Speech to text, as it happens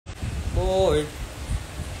bored.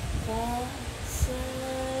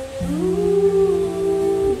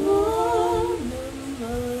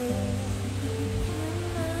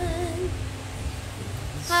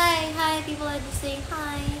 Hi, people are just saying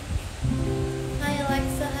hi. Hi,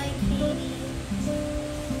 Alexa. Hi, Katie.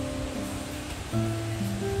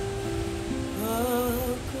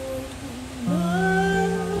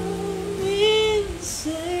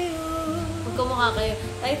 Magkamukha kayo.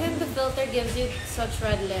 I think the filter gives you such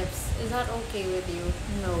red lips. Is that okay with you?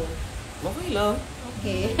 No. Okay lang.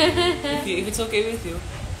 Okay. If it's okay with you.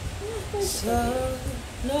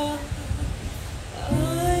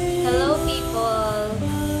 Hello, people.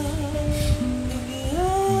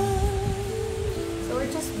 So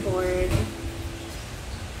we're just bored.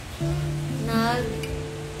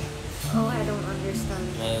 Oh, I don't understand.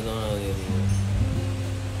 I don't know anymore.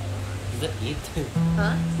 Is that it?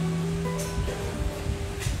 Huh?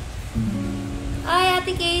 Hi,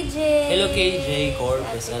 Ate KJ. Hello KJ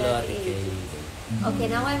Corpus. Hello Ate KJ. KJ. Okay,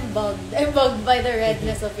 now I'm bugged. I'm bugged by the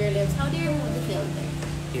redness of your lips. How do you remove the filter?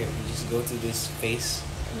 Here, you just go to this face.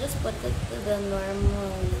 Just put it to the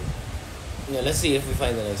normal. Yeah, let's see if we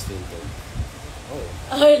find a nice filter. Oh.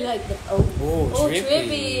 I like that. Oh, Trippy.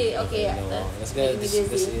 trippy. Okay, yeah. No. Let's making get me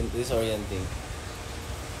this dizzy. disorienting.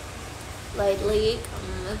 Lightly.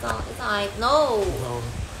 It's alright. No. No.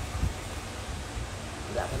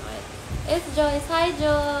 Black and white. It's Joyce. Hi,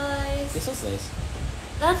 Joyce. This one's nice.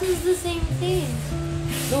 That is the same thing.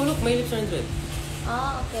 No, look, my lips aren't red.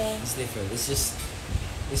 Oh, okay. It's different. It's just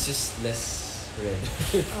less red.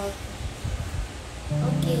 Okay.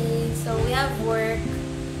 Okay, so we have work,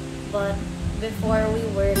 but before we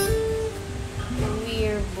work,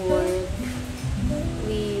 we're bored.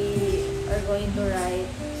 We are going to write.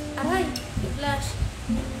 Aray! You flash!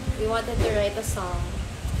 We wanted to write a song,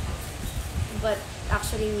 but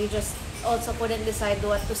actually we just also couldn't decide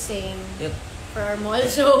what to sing Yep. for our mall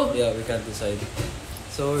show. Yeah, we can't decide.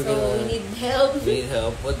 So we're So gonna. we need help. We need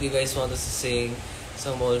help. What do you guys want us to sing?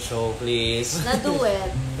 Some mall show, please. Na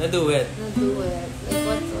duet. Na duet. Like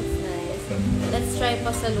what's nice. Let's try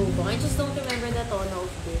Pasalubong. I just don't remember the tone of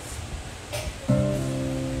this.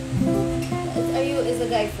 Is the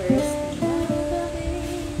guy first?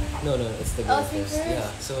 No, it's the girl Oh, first. first?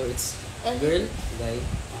 Yeah. So it's And- girl, guy,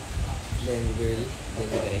 then girl, then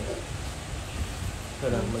the guy.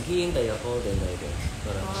 Parang maghihintay ako, then I go.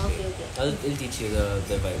 Parang, Oh, okay. I'll teach you the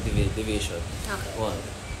division. Okay. 1.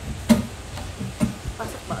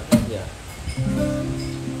 Pasok ba? Yeah.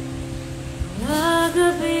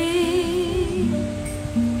 Nagabi,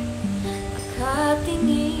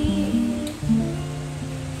 nakatingin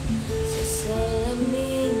sa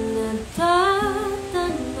salamin na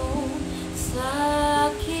tatanong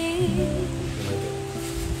sa'kin.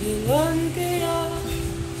 Ilan kaya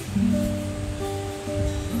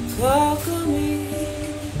kami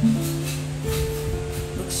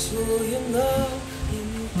magsuyo na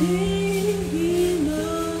hindi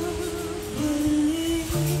ginabalik.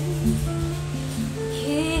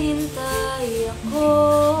 Hihintay ako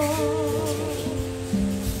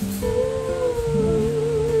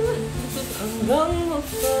Hanggang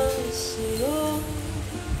mapasayo.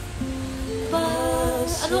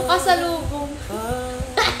 Ano kasalubong?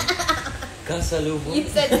 Kasalubong? You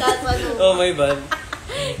said kasalubong. Oh, my bad.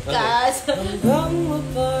 Hanggang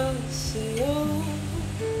mapasayo.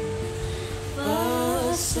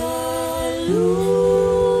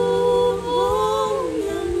 pasalubong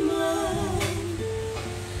naman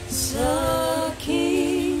sa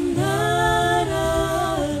aking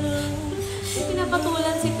nararamdaman.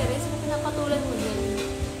 Pinapatulan si Teres. Pinapatulan mo din.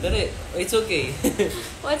 Tere, it's okay.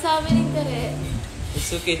 What's happening, Tere?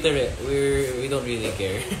 It's okay, Tere. We don't really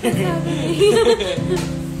care. What's happening?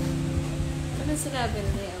 Ano sinabi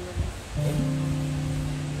na niya?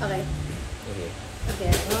 Okay. Okay.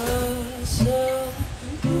 Okay.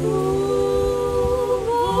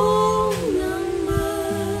 Pasalubong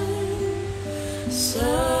naman sa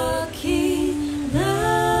aking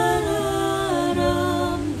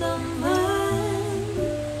nararamdaman.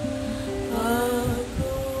 Ako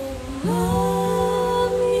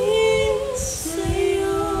amin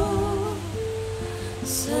sa'yo.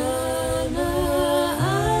 Sana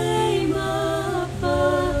ay mapapigyan.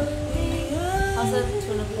 How's that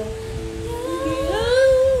sunog ko?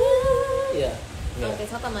 Yeah. Okay,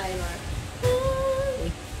 so tamayin mo.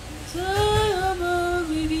 Sana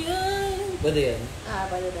mapapigyan. Pwede yan.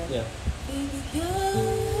 Pwede din. Yeah.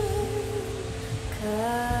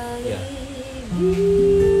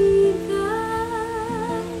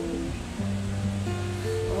 Kaibigan,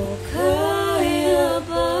 o kaya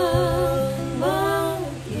bang mag-ibigan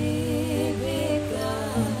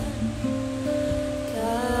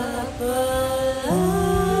kapag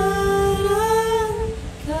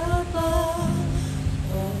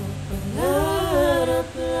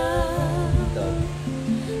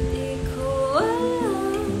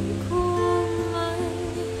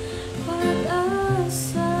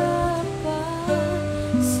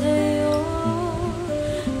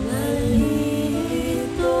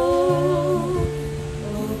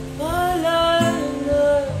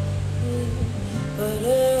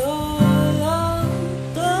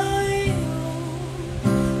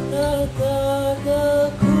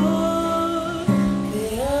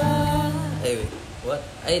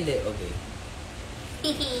Ay, hindi. Okay.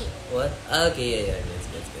 What? Okay, yeah. Let's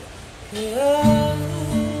go.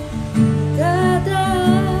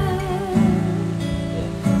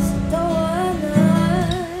 Sa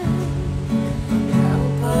tawanan ang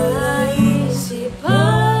palaisipan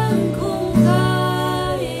kung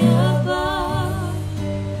kaya ba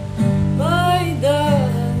may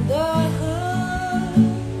dahan-dahan.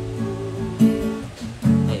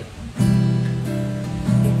 Hey.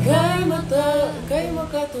 Ika'y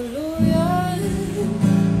makatuluyan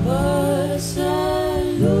para sa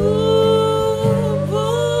lubong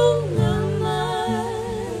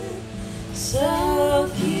naman sa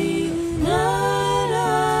aking nararamdaman.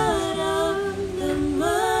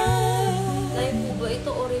 Live mo ba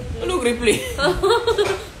ito o replay? Anong replay? Huh?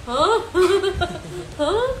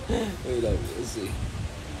 Huh? Wait lang. Let's see.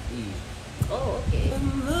 Oh, okay.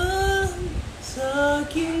 Sa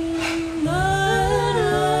aking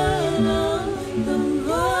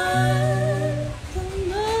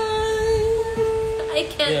I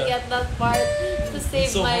can't get that part to save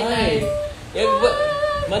so my high. life. Yeah, but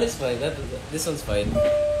mine is fine. This one's fine.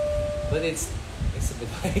 But it's a bit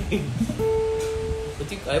high.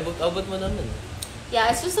 But abot mo naman. Yeah,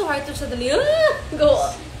 it's just so hard to suddenly go.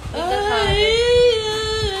 Make that happen.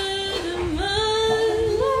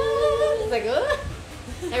 It's like,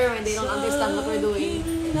 never mind, they don't understand what we're doing.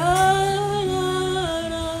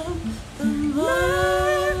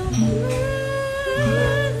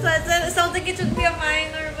 So it sounds like it should be a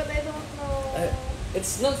minor, but I don't know.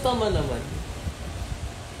 It's not tama naman.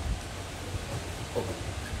 Oh.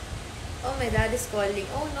 Oh, my dad is calling.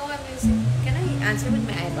 Oh no, I'm using. Can I answer with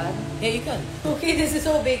my iPad? Yeah, you can. Okay, this is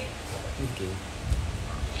so big. Okay.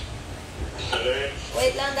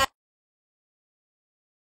 Wait lang, dad.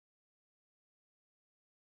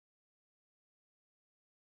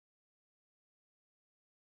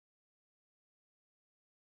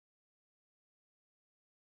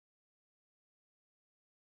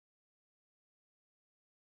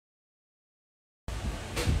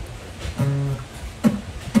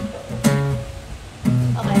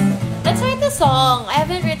 Okay, let's write a song. I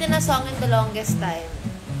haven't written a song in the longest time.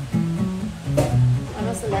 When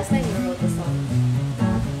was the last time you wrote a song?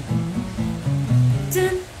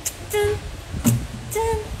 Dun, dun,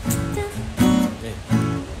 dun, dun. Yeah.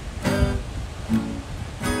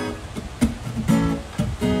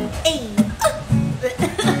 Ay!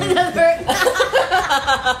 That hurt.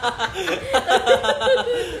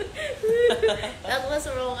 That was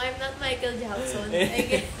wrong. I'm not Michael Jackson. I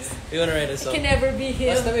guess You wanna write a I song? can never be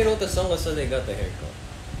him. Last time we wrote a song was when they got the haircut.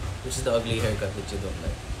 Which is the ugly haircut that you don't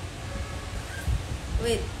like.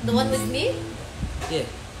 Wait, the one with me? Yeah.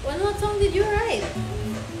 What song did you write?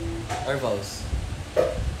 Our vows.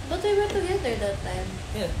 But we were together that time.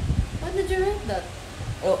 Yeah. When did you write that?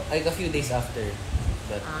 Oh, like a few days after.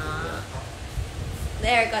 But The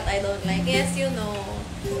haircut I don't like. Yes, you know.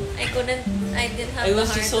 I didn't have I the was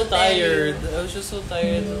heart just so to tell tired. you. I was just so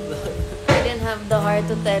tired of that. I didn't have the heart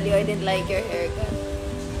to tell you I didn't like your haircut.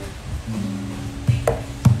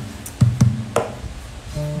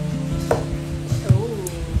 Oh,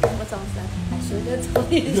 what song is that? I should have told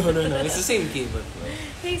you. No. It's the same key, but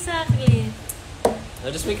Exactly.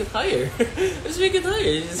 I'll just make it higher. Just make it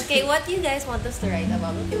higher. Just... Okay, what do you guys want us to write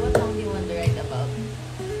about? Okay, what song do you want to write about?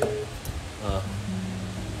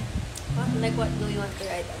 Like, what do you want to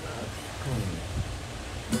write about?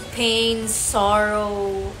 Pain,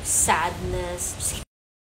 sorrow, sadness. Just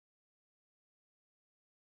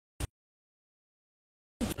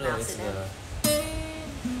kidding. No, it's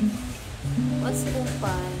What's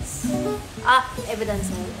Upas? Evidence.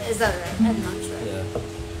 Is that right? I'm not sure. yeah.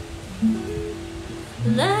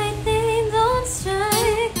 Lightning don't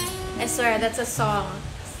strike. I swear, that's a song.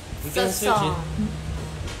 You It's can a switch song it.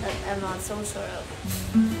 that I'm not so sure of.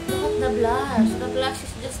 Look at the blush. The blush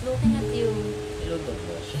is just looking at you. Hello, the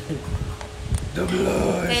blush. The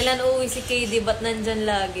blush! Kailan uuwi si KD? Ba't nandyan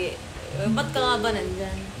lagi? Ba't ka nga ba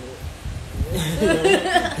nandyan?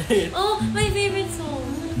 Oh, my favorite song.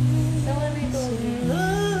 The one I told you.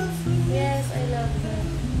 Yes, I love that.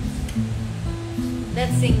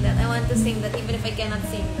 Let's sing that. I want to sing that even if I cannot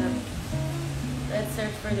sing that. Let's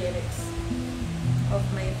search for lyrics of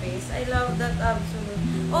my face. I love that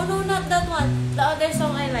absolutely. Oh no, not that one. The other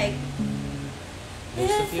song I like. Most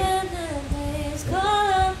of If you? enemies call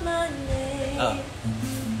out my name.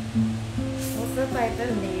 What's the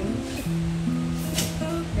title name?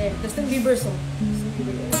 There, Justin Bieber song. Justin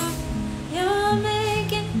Bieber. You're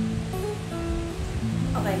making.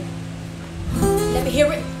 Okay. Let me hear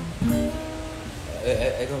it.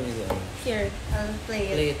 I don't really know. Here, I'll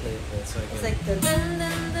play it. Play it. So I can... It's like the dun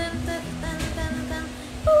dun dun dun dun dun dun.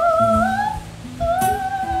 Ooh,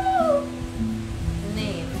 ooh.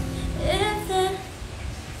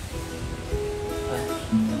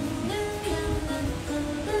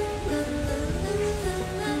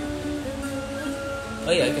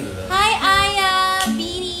 Oh yeah, I can do that. Hi, Aya!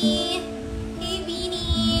 Beanie! Hey,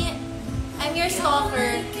 Beanie! I'm your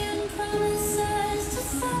stalker.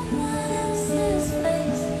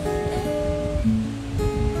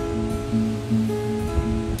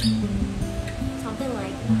 Something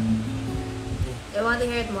like that. You want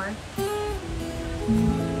to hear it more?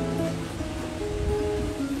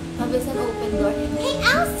 Love is an open door. Hey,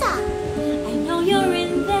 Elsa! I know you're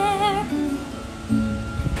in there.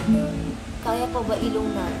 Kaya pa ba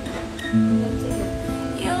ilong na?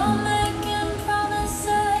 You're making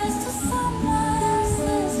promises to someone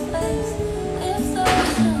else's face. If those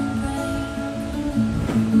should break,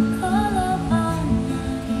 call up on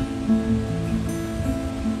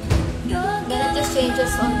then it just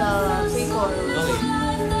changes on the pre-chorus. Okay.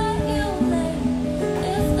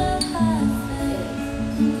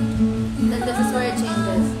 Then this is where it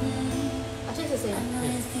changes. Actually, it's the same.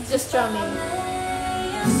 It's just strumming.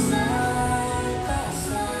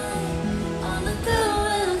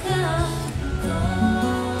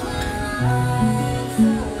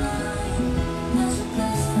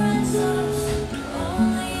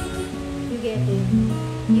 You get it.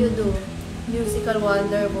 You do. Musical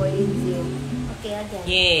wonder boy in you. Okay, again.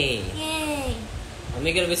 Yay! Yay! I'll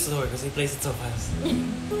make it a bit slower because he plays it so fast.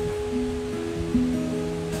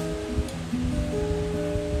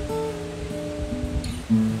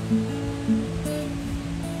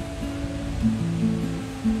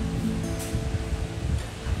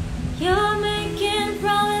 You're making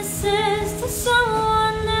promises to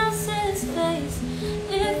someone else's face.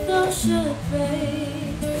 If those should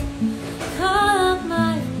break, call up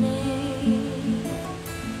my name.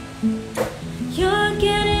 You're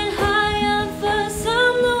getting high up for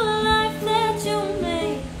some new life that you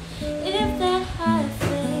made. If that high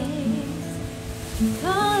fades,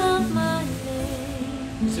 call up my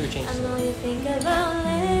name. So we change I know you think about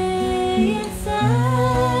laying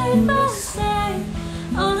side by side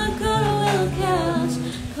on a goodwill couch,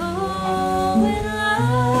 going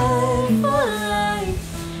life for life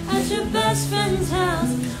at your best friend's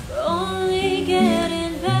house. We're only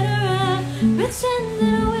getting better at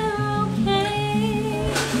pretending we're okay.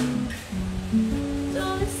 So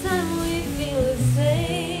this time we feel the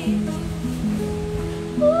same.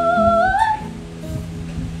 Ooh.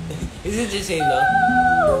 Is it just saying that?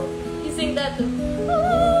 You sing that too.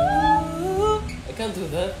 I can't do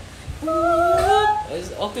that.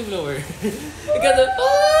 It's octave lower. I can't do.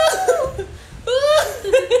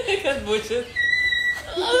 I can't push it.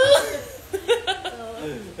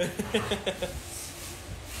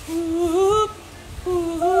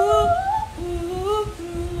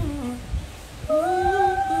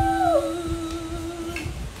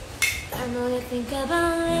 I know you think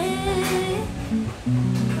about it.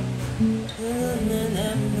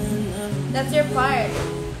 That's your part.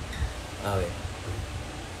 Okay.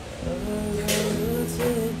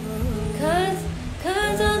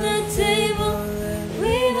 Cards on the table,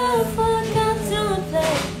 we all forgot to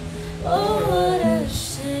play. Oh, what a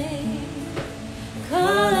shame.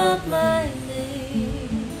 Call up my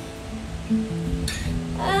name.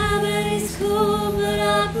 I bet it's cool, but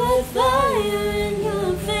I put fire in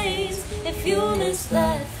your face. If you miss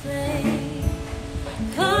that flame,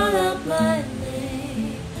 call up my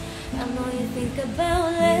name. I know you think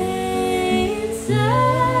about laying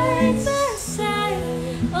side by side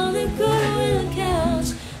on the goodwill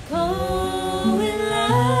couch, going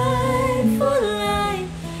life for life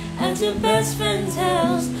at your best friend's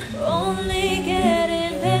house. We're only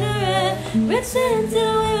getting better at pretending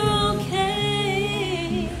we're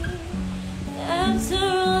okay. After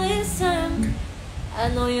all this time, I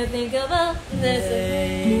know you think about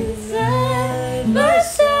this side by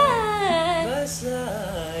side, by side,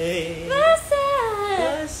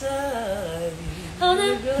 on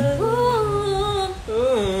the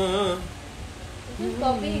You're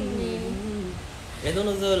copying me. I don't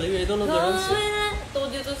know the lyrics. I don't know the answer. I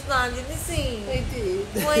told you to stand in the scene. I did.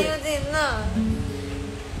 Why you didn't know?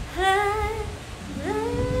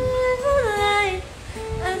 Light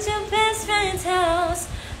at your best friend's house.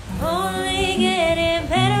 Only getting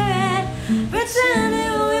better at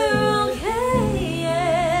pretending we're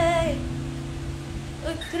okay.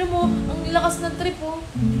 Uy, tira mo, ang lakas ng trip oh.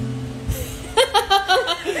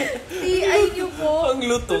 T.I. nyo po. Ang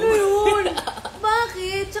luto. Ano yun?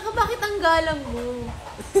 Bakit? Tsaka bakit ang galang mo?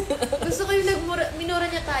 Gusto ko yung minura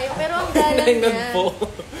niya tayo, pero ang galang niya. po.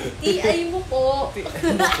 T.I. mo po.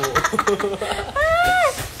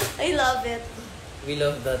 I love it. We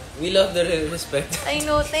love that. We love the respect. I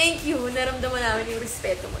know, thank you. Naramdaman namin yung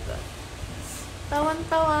respeto mo doon.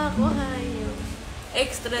 Tawan-tawa ako, hayo.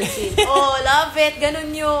 Extra chill. Oh, love it.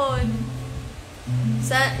 Ganun yun.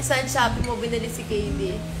 Saan Shopee mo binili si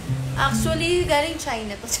KD? Actually, galing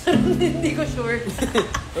China to. Hindi ko sure.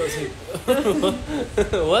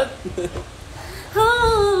 What?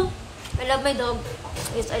 I love my dog.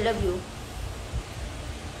 Yes, I love you.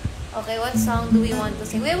 Okay, what song do we want to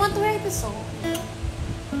sing? We want to write a song.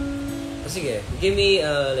 Sige, give me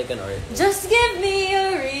like an art. Just give me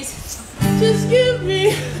a reason. Just give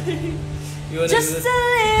me. You wanna Just do a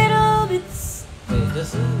little bit. Wait,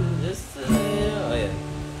 just a little. Oh yeah.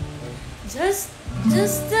 Just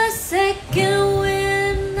a second.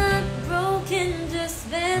 We're not broken. Just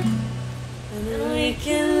then, and we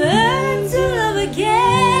can learn to love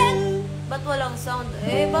again. Ba't walang sound?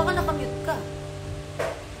 Eh, baka nakamute ka.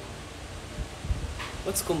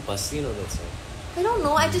 What's Kumpas? You know that song. I don't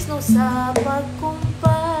know. I just know sa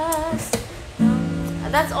pagkumpas.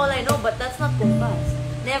 That's all I know, but that's not kumpas.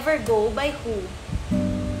 Never Go by who?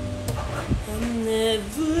 I'll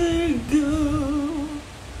never go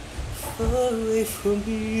far away from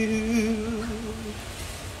you.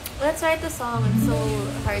 Let's write the song. It's so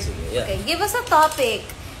hard. Yeah. Okay, give us a topic.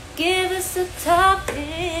 Give us a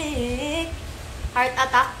topic. Heart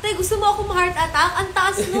attack? Te, gusto mo ako ma-heart attack? Ang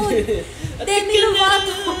taas nun. Demi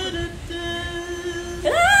Lovato.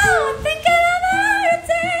 I think I'm a heart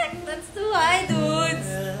attack. That's too high, dudes.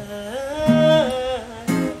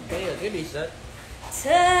 Okay, reach that.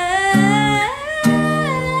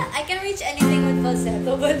 I can reach anything with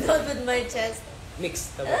falsetto, but not with my chest.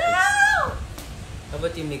 Mix. How about mix? How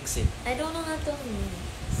about you mix it? I don't know how to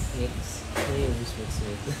mix. Mix. Yeah, just mix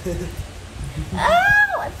it.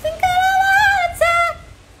 I think I'm a heart attack.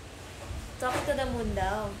 Talking to the moon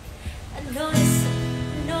daw. I know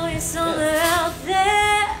you're somewhere out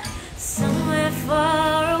there, somewhere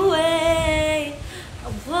far away. I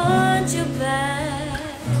want you back.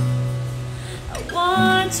 I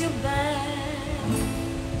want you back.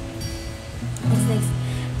 What's next?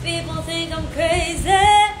 People think I'm crazy.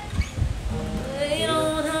 They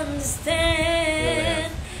don't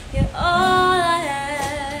understand. You're all I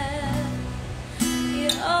have.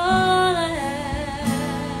 You're all I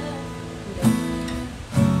have.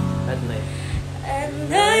 At night. At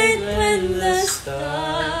night when the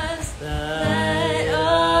stars light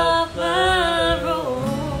up my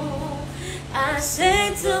room, I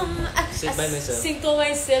say to Sit by myself. Sing to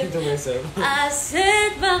myself. To myself. I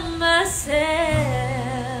sit by myself,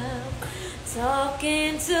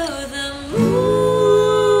 talking to the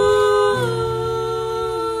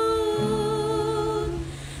moon,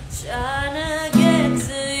 trying to get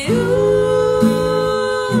to you.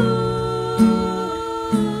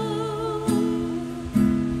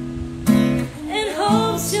 In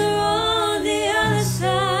hopes you're on the other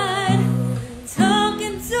side,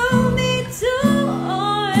 talking to me too,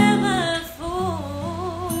 or am I a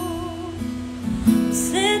fool?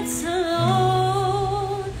 Sit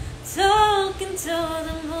alone, talking to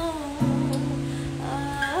the moon.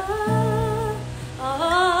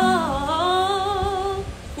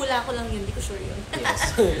 Hula ko lang yun, di ko sure yun.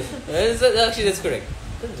 Yes. Actually, that's correct.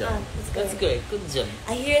 Good job. That's That's correct. Good job.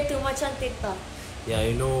 I hear it too much on TikTok. Yeah,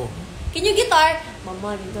 I know. Can you guitar?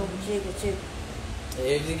 Mama, you don't chig.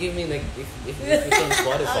 If you give me like, if it's on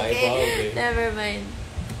Spotify, Okay, probably. never mind.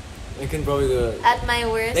 I can probably do it. At my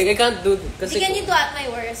worst. Like I can't do kasi Can you do at my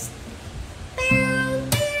worst?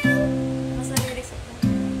 Mas lyrics ako.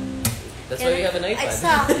 that's why you have an iPad.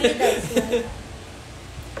 Exactly, that's why.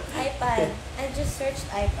 iPad. I just searched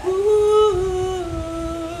iPad.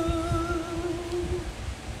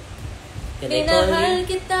 Can I call Minahal you?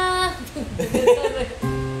 kita.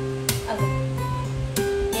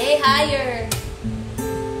 Hey, higher.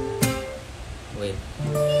 Wait.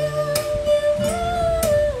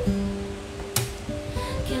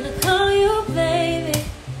 Can I call you baby?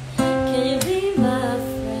 Can you be my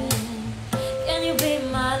friend? Can you be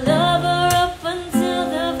my lover up until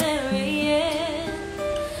the very end?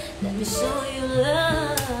 Let me show you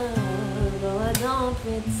love, though I don't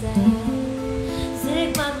pretend.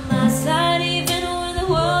 Stick by my side even when the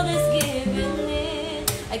world is giving in.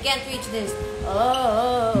 I can't reach this.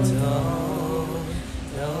 Oh,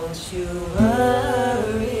 Don't you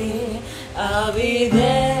worry, I'll be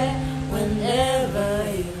there whenever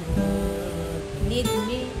you need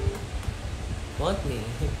me. want me.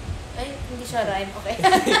 Ay, hindi siya rhyme. Okay.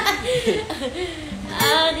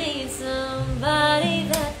 I need somebody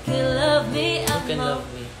that can love me. Who can love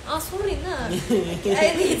me? Oh, sorry na. I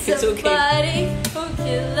need It's okay. somebody who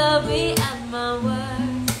can love me at my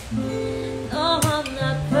worst. No, I'm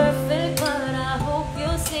not perfect, but I hope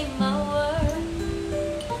you'll see my word.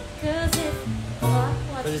 Cause if...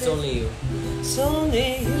 What's But it's this? only you. It's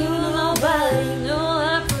only You nobody know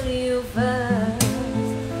I put you first.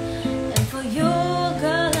 And for you,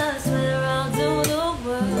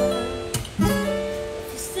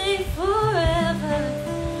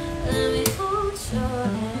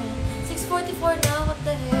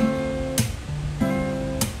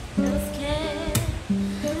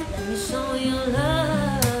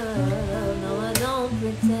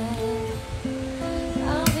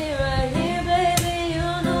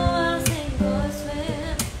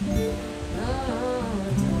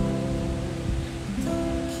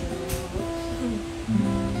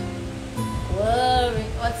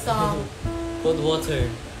 called Water.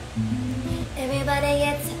 Everybody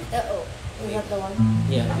gets. Oh, is that the one?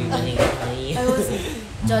 Yeah, everybody gets high. I was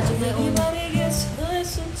judging my own. Everybody gets high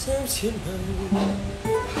sometimes, you know.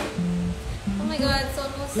 Oh my god, it's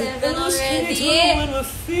almost 7 When already. we're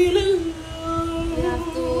feeling low. We have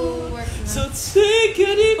to work now. So take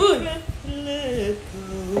a deep breath and let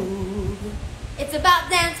go. It's about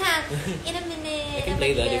damn time. In a minute. I can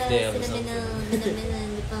play that if they have in a something. minute. In a minute.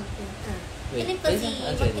 Wait, In a play pussy. that?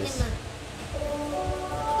 I'll try Work in a this. month.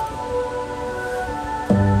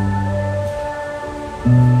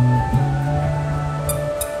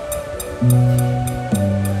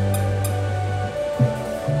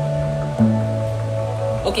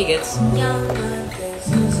 Okay, gets. Young blood.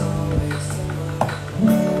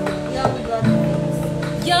 Young blood.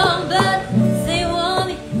 Young blood. Say you want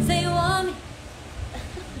me. Say you want me.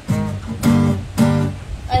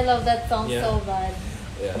 I love that song Yeah. so bad.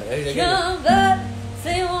 Yeah, I get it. Young blood.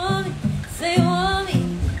 Say you want me. Say you want me.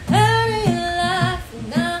 Hurry life.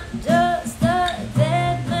 And I'm just a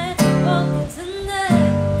dead man walking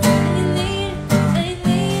tonight. And you need it. Say you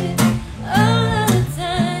need it. All the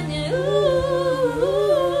time. Yeah. Ooh.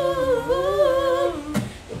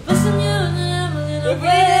 You're pushing you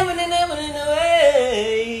and I'm running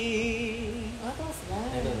away. What was that?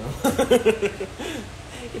 I don't know.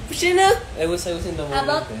 You're pushing up. I was in the How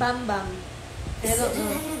about moment. Bam Bam? I don't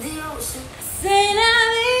know. Say la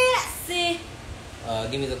vida, see.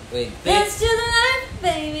 Give me the wait. That's just life,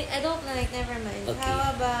 baby. I don't like. Never mind. Okay.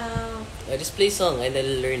 How about? I just play song and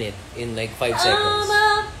I'll learn it in like 5 How seconds.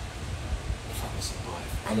 about? If I was a boy.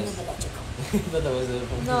 I'll never let you go. But that was a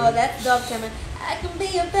No, that's Dog Cameron. I can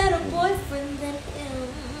be a better boyfriend than him.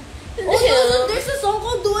 Oh, there's a song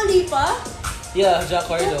called Dua Lipa. Yeah, Jack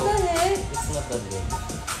What Harlow. the heck? It's not that good.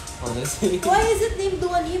 Honestly. Why is it named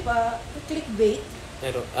Dua Lipa? Clickbait.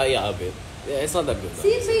 I don't. Yeah, a bit. Yeah, it's not that good.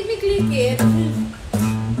 See, it made me click it.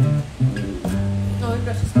 No, it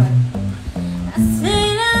crushes fine. I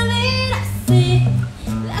say la vida, see.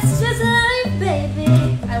 That's just life,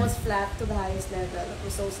 baby. I was flat to the highest level. It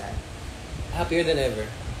was so sad. Happier than ever.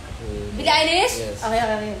 Big Eilish? Yes.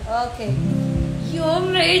 Okay. You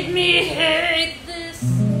made me hate this.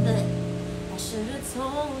 I should have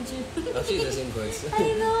told you. Actually, the same chords.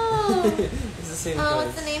 I know. It's the same chords.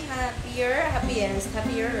 What's the name? Happier,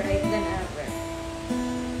 right than ever.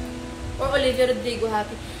 Or Olivia Rodrigo,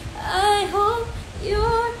 happy. I hope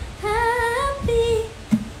you're happy.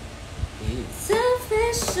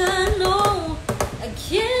 Selfish, I know. I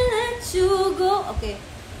can't let you go. Okay.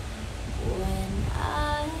 When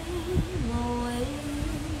I'm away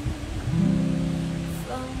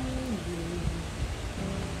from you,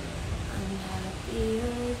 I'm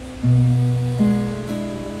happier than ever.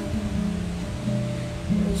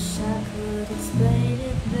 Wish I could explain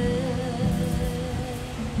it better.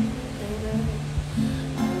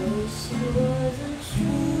 I wish it wasn't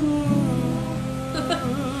true.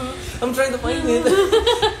 I'm trying to find it.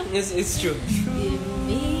 It's true. Give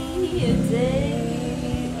me a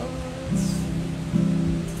day or two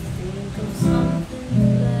to think of something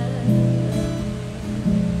better.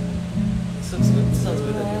 Sounds good. Sounds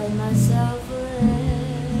good. Write myself a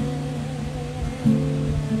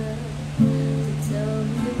letter to tell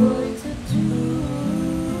me what to do.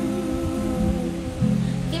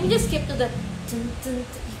 Can we just skip to the dun, dun, dun,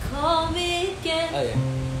 you call me again? Oh yeah.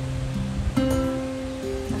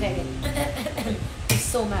 Okay. I'm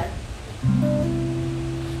so mad.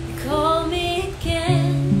 You call me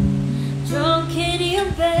again, drunk in your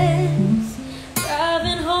bed,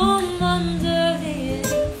 driving home under the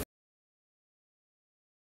influence,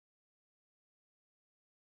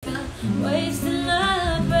 wasting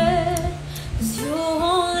my breath, 'cause you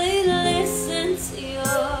only listen to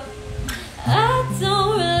your. I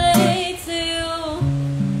don't relate to you.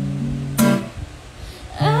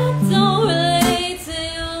 I don't relate to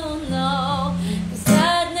you, no, 'cause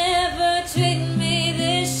I'd never treat me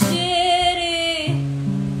this shitty.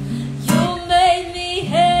 You made me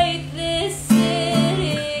hate this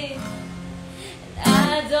city, and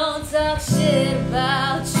I don't talk shit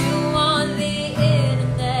about you on the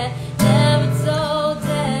internet. Never told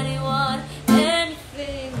anyone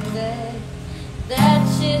anything that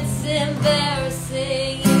shit's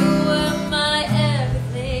embarrassing. You were my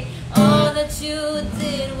everything. All that you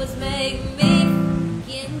did was make me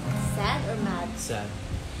fucking sad or mad. Sad.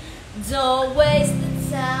 Don't waste the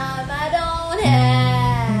time I don't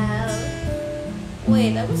have.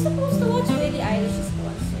 Wait, I was supposed to watch Billie Eilish's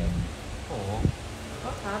concert. Oh.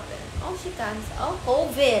 What happened? Oh, she canceled. Oh,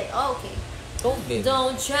 COVID. Oh, okay. COVID.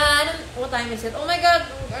 Don't try to. What time is it? Oh my god,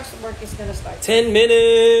 our work is gonna start. 10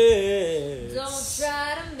 minutes. Don't try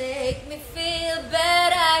to make me feel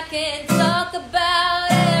bad. I can't talk about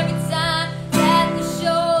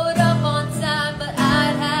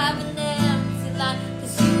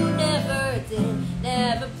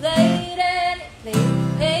never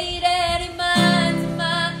paid any mind to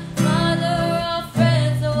my mother or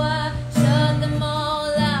friends, so I shut them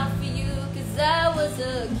all out for you, 'cause I was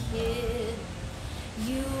a kid.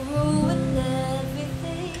 You ruined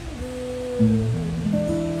everything good.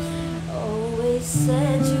 Always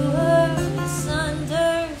said you were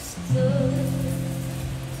misunderstood.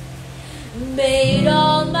 Made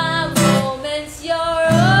all my moments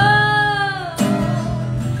your own.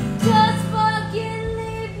 Just fucking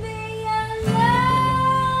leave me alone.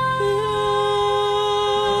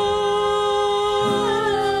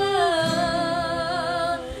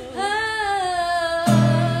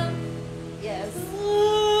 Yes.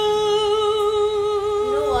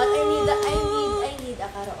 You know what? I need a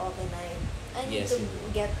karaoke night. I need Yes, to you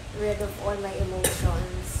do. get rid of all my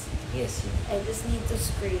emotions. Yes, you. I just need to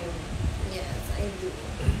scream. Yes, I do.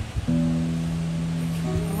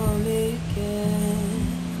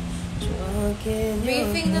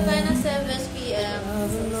 Briefing na tayo ng 7 p.m.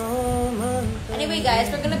 Anyway guys,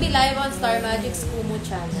 we're gonna be live on Star Magic's Kumu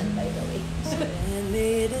channel, by the way.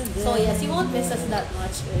 So yes, you won't miss us that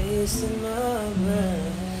much.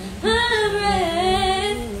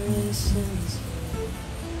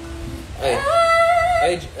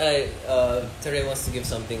 Tere wants to give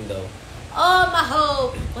something though. Oh,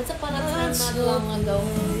 Maho! Once upon a time, not long ago.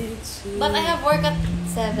 But I have work at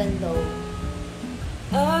 7 though.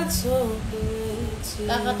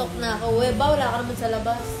 Kakatok na ako. Weba, wala ka naman sa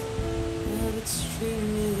labas.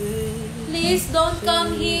 Please don't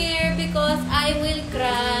come here because I will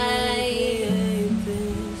cry.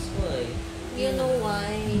 Why? You know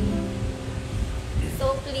why.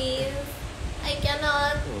 So please, I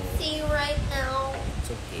cannot see you right now.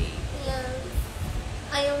 It's okay. Yes.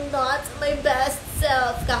 I am not my best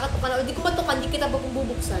self. Kakatok na. Hindi ko matukan, hindi kita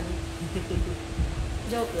bubuksan.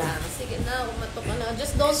 Joke lang. Sige na, kumatok ka na.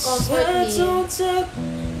 Just don't comfort me.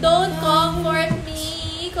 Don't comfort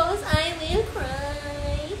me, cause I will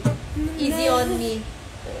cry. Easy on me.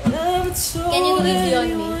 Can you do easy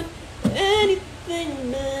on me?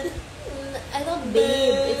 Anything, man. I don't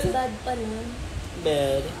babe. It's bad pa lang.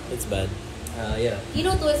 Bad. It's bad. Yeah. You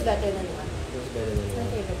know 2 is better than 1. It's better than It's my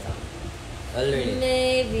one. favorite song. I'll learn it.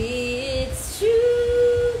 Maybe it's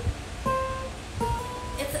true.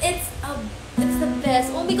 It's the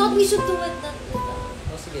best. Oh my god, we should do it.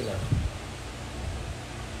 Oh, sige lang.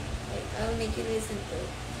 Like, I'll make you listen to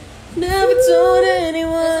it. Never told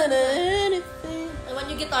anyone anything. And when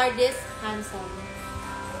you guitar this, handsome.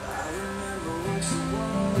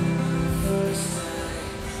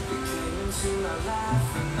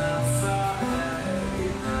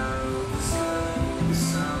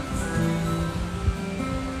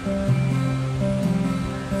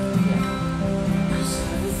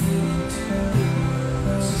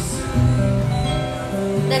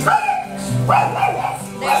 There's Derek.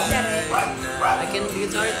 I can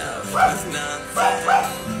guitar.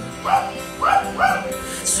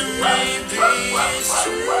 So maybe it's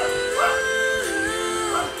true that I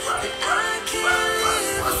can't live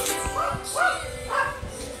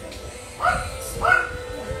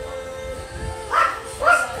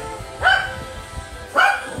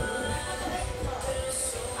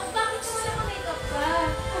Bakit mo naka-makeup ka?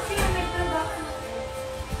 Kasi yung may trabaho ako.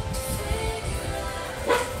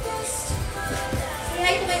 Say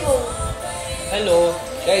hi to my home. Hello,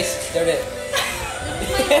 guys. Tere.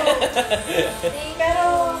 Pero,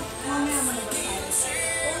 mamaya mo na ba tayo?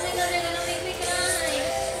 Oh my God, you're gonna make me cry.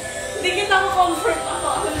 Hindi kita ma-comfort ako.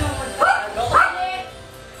 Ako na magtatago.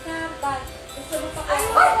 Dapat. Gusto mo pa ko.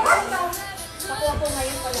 Pakuha ko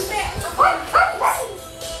ngayon pala. Hindi, ako.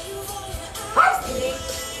 Hindi.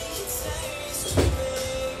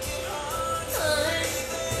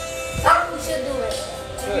 We should do it.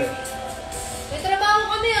 Sure. May trabaho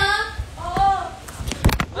kami, ha? Oo.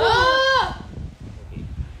 Oh!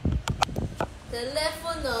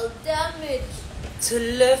 Telephonal damage.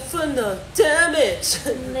 Telephone damage.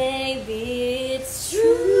 Maybe it's true.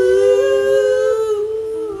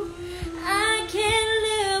 I can't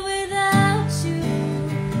live without you.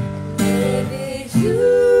 Maybe you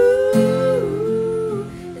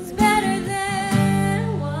is better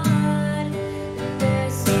than one.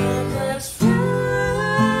 There's so much time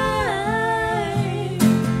to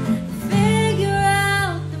figure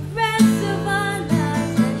out the rest of our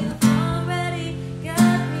lives, and you've already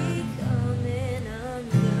got me coming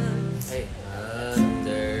under. Hey,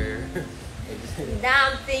 under. And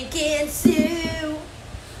I'm thinking too.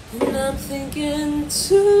 And I'm thinking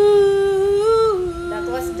too. That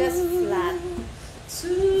was just flat.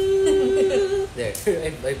 There,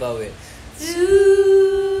 I bow it.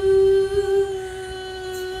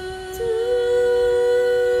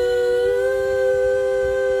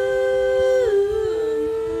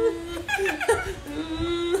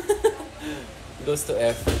 goes to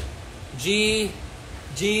F. G,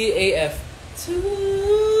 A, F.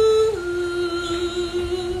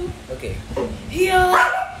 Okay. Yeah.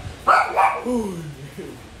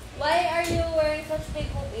 Why are you wearing such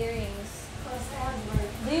big hoop earrings?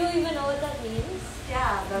 Do you even know what that means?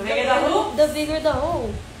 Yeah, the bigger the hoop. The bigger the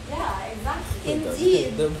hole. Yeah, exactly.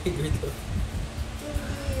 Indeed. The bigger the...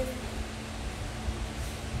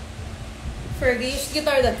 Fergie, you should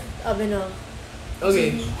guitar that. Abi na.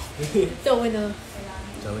 Okay. Tawi na.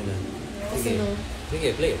 Sabi na. Kasi Sige. no. Sige,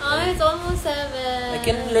 play. Ah, it's almost 7. I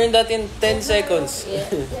can learn that in 10 seconds.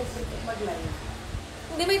 Yes.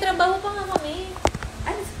 Hindi, may trabaho pa nga kami.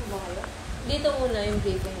 Alis ko ba kayo? Dito muna yung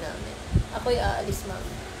briefing namin. Ako'y aalis, ma'am.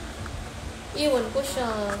 Iwan ko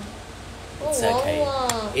siya. Oh, It's okay.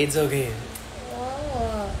 wow. It's okay.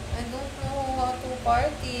 Wow. I don't know how to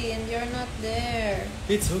party and you're not there.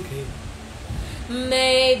 It's okay.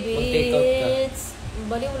 Maybe Mag-take out ka. it's...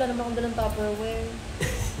 Bali, wala naman akong dalang Tupperware.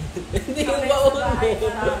 Hindi yung baon mo.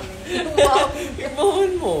 Yung wow. Yung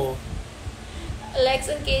baon mo.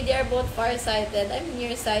 Lex and KD are both far-sighted. I'm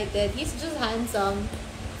nearsighted. He's just handsome.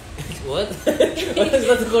 What? What is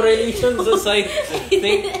that correlation sa sight?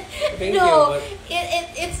 Thank No, you.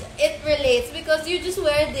 But it relates because you just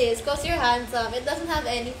wear this because you're handsome. It doesn't have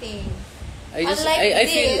anything. Unlike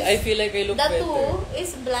I feel like I look the better. two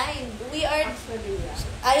is blind. We are. Actually,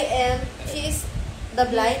 yeah. I am. She is the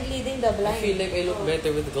blind leading the I blind. feel like I look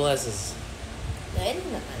better with glasses. I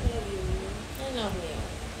know. I love you.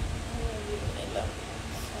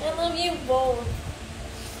 I love you both.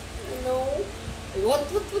 No. What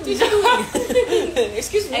did you doing?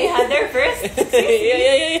 Excuse me. I had there first.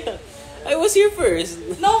 yeah. I was here first.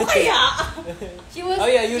 No, kaya. She was. Oh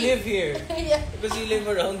yeah, you live here. Yeah. Because you live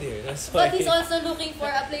around here. That's why. But he's also looking for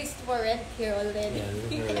a place for rent here already. Yeah,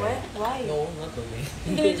 live here. What? Why? No, not for me.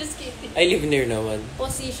 They're just kidding. I live near naman.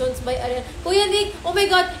 Positions by Arian. Kuya Nick, oh my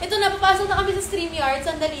God, ito na, papasok na kami sa StreamYard.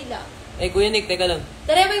 Sandali lang. Eh, Kuya Nick, teka lang.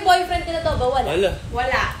 Tara, may boyfriend ka na to ba? Wala. Hala.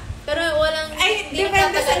 Wala. Pero walang... Ay, hindi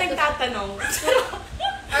depende sa nagtatagal. nagtatanong.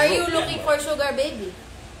 Are you looking for sugar baby?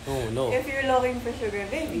 Oh, no. If you're looking for sugar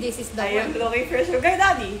baby, This is the I am one. looking for sugar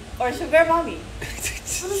daddy or sugar mommy.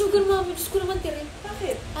 Ano sugar mommy? Diyos ko naman tiri.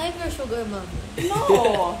 Bakit? I'm your sugar mommy.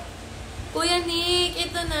 No. Kuya Nick,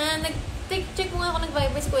 ito na. Check mo nga ako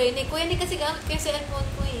nag-viber si Kuya Nick. Kuya Nick kasi gamit kayo sa cellphone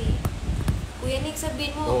ko eh. Kuya Nick,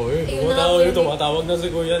 sabihin mo. Ayun na, Kuya Nick. Tumatawag na si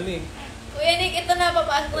Kuya Nick. Kuya Nick, ito na.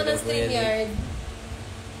 Papasok na ng Kuya Nick. StreamYard.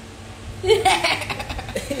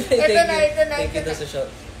 Take it as a shot.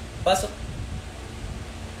 Pasok.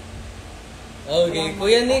 Okay,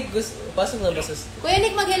 Kuya Nick, pasok na ba sa... Kuya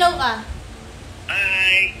Nick, mag-hello ka.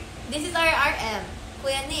 Hi! This is our RM.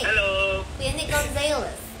 Kuya Nick. Hello! Kuya Nick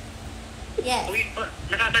Gonzales. Yes. Uy,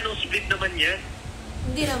 nakatanong split naman yan.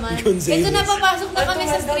 Hindi naman. Gonzales. Ito na, papasok na kami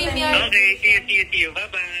sa StreamYard. Okay, see you.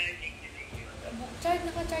 Bye-bye!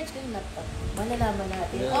 Naka-charge ko yung laptop. Malalaman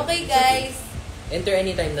natin. Okay, guys. Enter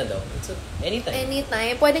anytime na daw. Anytime.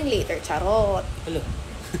 Anytime. Pwedeng later. Charot. Hello.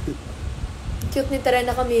 Cute ni Tara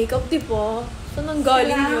naka-makeup, di ba? Saan ang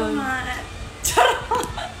galing yun? Salamat. Charot.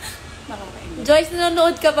 Nakakainit. Joyce,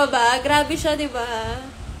 nanonood ka pa ba? Grabe siya, di ba?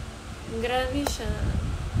 Grabe siya.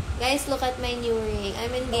 Guys, look at my new ring. I'm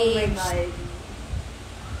Oh my engaged. God.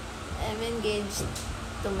 I'm engaged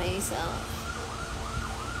to myself.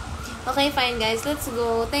 Okay, fine, guys. Let's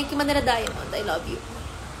go. Thank you, Manila Diamond. I love you.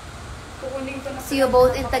 Kukunin ko na See you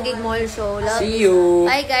both in Taguig Mall Show. Love See you.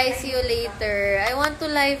 Bye, guys. See you later. I want to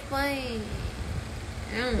live mine.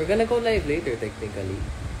 We're gonna go live later, technically.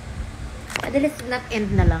 Let's not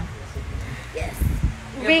end na lang. Yes.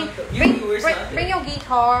 Bring your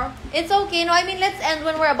guitar. It's okay. No, I mean, let's end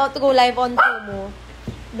when we're about to go live on Kumu.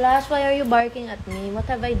 Blush, why are you barking at me? What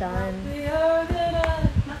have I done?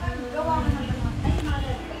 Nakagawa ka na ba?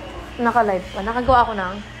 Ay, Naka-live pa. Nakagawa ko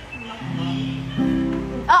ng...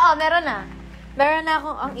 Oo, meron na. Meron na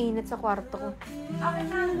akong... Ang init sa kwarto ko. akin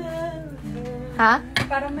na. Ha?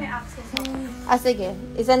 Para may access ako. Sige.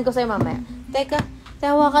 I-send ko sa'yo mamaya. Teka,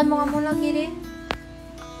 tawakan mo nga muna, Kiri.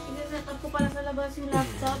 I-set up ko pala sa labas yung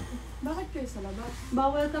laptop. Bakit kayo sa labas?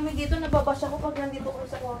 Bawal kami dito. Nababash ako pag nandito ko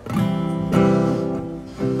sa kwarto.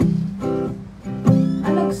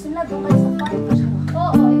 Ano gusto nila? Doon kayo sa park?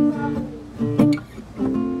 Oo,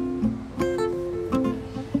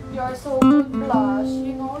 You're so good, Blush.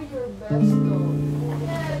 You know you're best, though.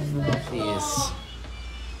 Yes.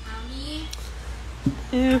 Mami.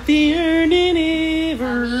 Happier than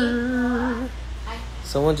ever. Mami.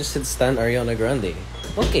 Someone just said Stan Ariana Grande.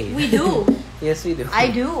 Okay. We do. Yes, we do.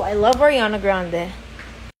 I do. I love Ariana Grande.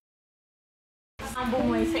 Ang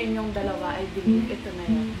bumuhay sa inyong dalawa, I believe ito na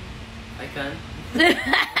yan. I can.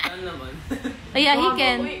 I can naman. Yeah, he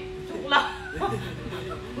can. Uy, joke lang.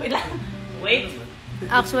 Wait lang. Wait.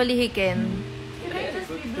 Actually, he can. Can I just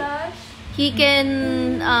be blush? He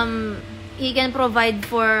can provide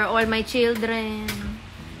for all my children.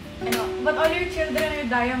 Ano? But all your children are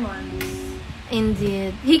diamonds.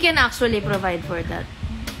 Indeed. He can actually provide for that.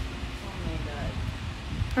 Oh my God.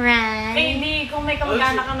 Right? Baby, kung may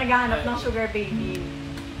kamag-anak kang naghahanap ng sugar baby.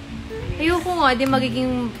 Ayoko nga, di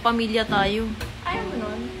magiging pamilya tayo. Ayaw mo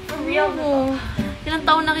nun? For real na to. Oo. Ilang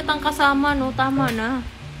taon na kitang kasama, no? Tama na.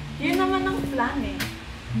 Yun naman ang plan eh.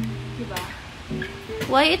 Diba?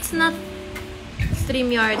 Why it's not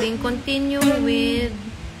StreamYarding? Continue with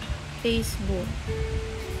Facebook.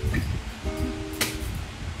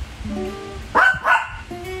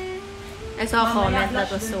 I saw a comment that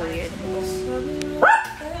was so weird.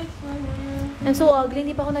 I'm so ugly,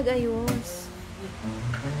 hindi pa ako nag-ayos.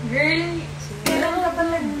 Girl, kailan ka pa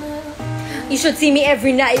You should see me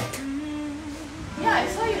every night, Yeah, I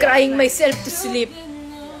saw you. crying myself to sleep.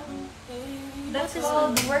 That's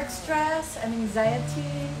called work stress and anxiety.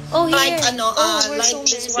 Oh, here. Like, ano, we're like so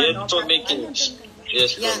this many. one. Yes, for making. Yes,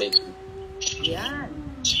 for Yeah. making. Yan.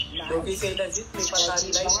 Professor Lazit, may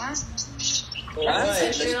patali.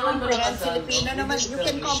 Comprehend Filipino naman. You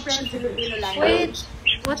can comprehend Filipino language.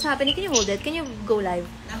 Wait, what's happening? Can you hold it? Can you go live?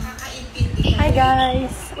 Nakakaintindi. Hi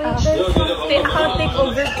guys. Account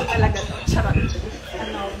takeover ko talaga to. Charot.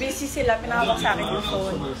 Ano, busy sila. Pinahawak sa akin yung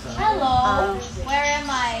phone. Hello. Where am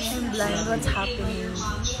I? I'm blind. What's happening?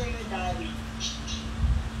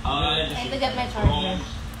 I need to get my charger.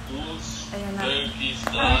 Ayan na.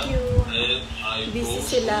 Thank you. Busy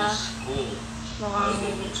sila. Mukhang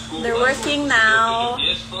they're working now.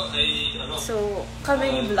 So, kami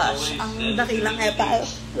ni Blush. Ang dakilang epal.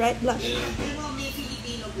 Right, Blush?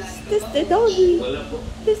 This the doggy.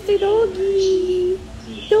 This the doggy.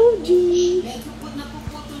 Doggy.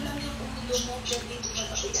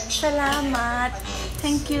 Salamat.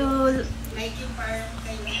 Thank you.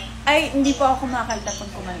 Ay, hindi po ako kumakanta pag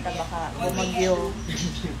kumanta. Baka bumagyo.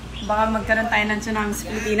 Baka magkaroon tayo ng tsunami sa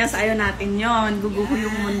Pilipinas. Ayaw natin yon. Guguho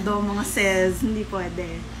yung mundo, mga sis. Hindi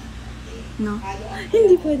pwede. No?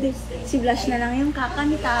 Hindi pwede. Si Blush na lang yung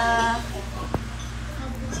kakanta.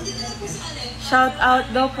 Shout out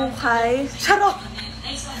daw po kay... Charot!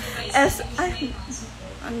 Ay,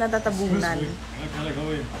 ang natatabunan.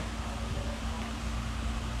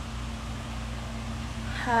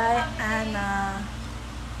 Hi, Anna.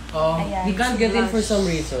 Ayan, We can't si get in for Blush. some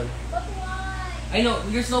reason. But why? I know,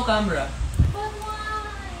 there's no camera. But why?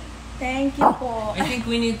 Thank you po. I think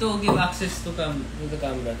we need to give access to the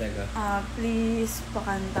camera, teka. Please,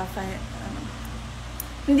 pakanta.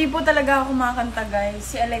 Hindi po talaga ako kumakanta, guys.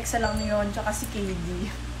 Si Alexa lang yun, tsaka si KD.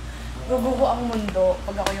 Guguho ang mundo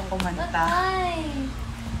pag ako yung But kumanta. why?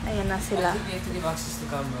 Ayan na I sila. think we have to give access to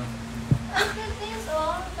camera. Look at this,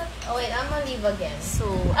 oh wait, I'm gonna leave again. So,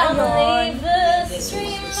 I'm gonna ayun. leave the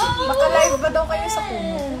stream. Maka-live ba daw kayo sa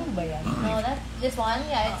Kumu? Kumu ba yan? No, that this one,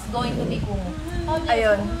 yeah, it's going to be Kumu.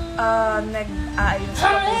 Ayun, nag-aayos pa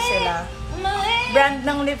po sila. Brand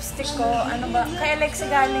ng lipstick ko, ano ba? Kay Alexa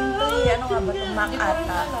galing to eh. Ano nga ba ito? MAC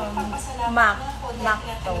ata. MAC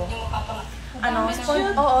to. Ano,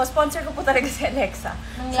 sponsor ko po talaga si Alexa.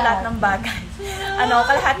 Sa lahat ng bagay. Ano,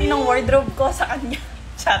 kalahati ng wardrobe ko sa kanya.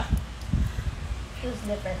 Char. Use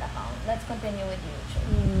different account. Let's continue with YouTube.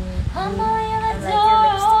 I like your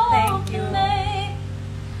lipstick. Thank you.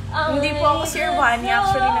 Hindi po ako si Irvani.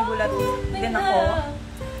 Actually, nagulat din ako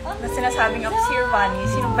na sinasabing ako si Irvani.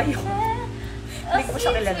 Sino ba yun? Hindi ko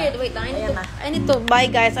siya kilala. Wait, Ayan na. I need to. Bye,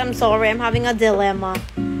 guys. I'm sorry. I'm having a dilemma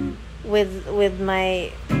with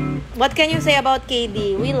my. What can you say about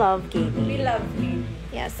KD? We love KD. We love you.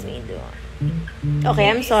 Yes, we do. Okay,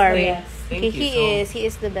 I'm sorry. Yes. Thank you. He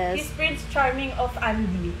is the best. He's Prince Charming of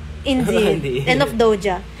Andy. Indeed. And of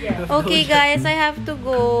Doja. Okay, guys, I have to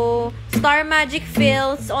go. Star Magic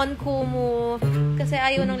Fills on Kumu. Kasi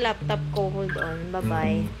ayaw ng laptop ko. Hold on.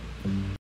 Bye-bye.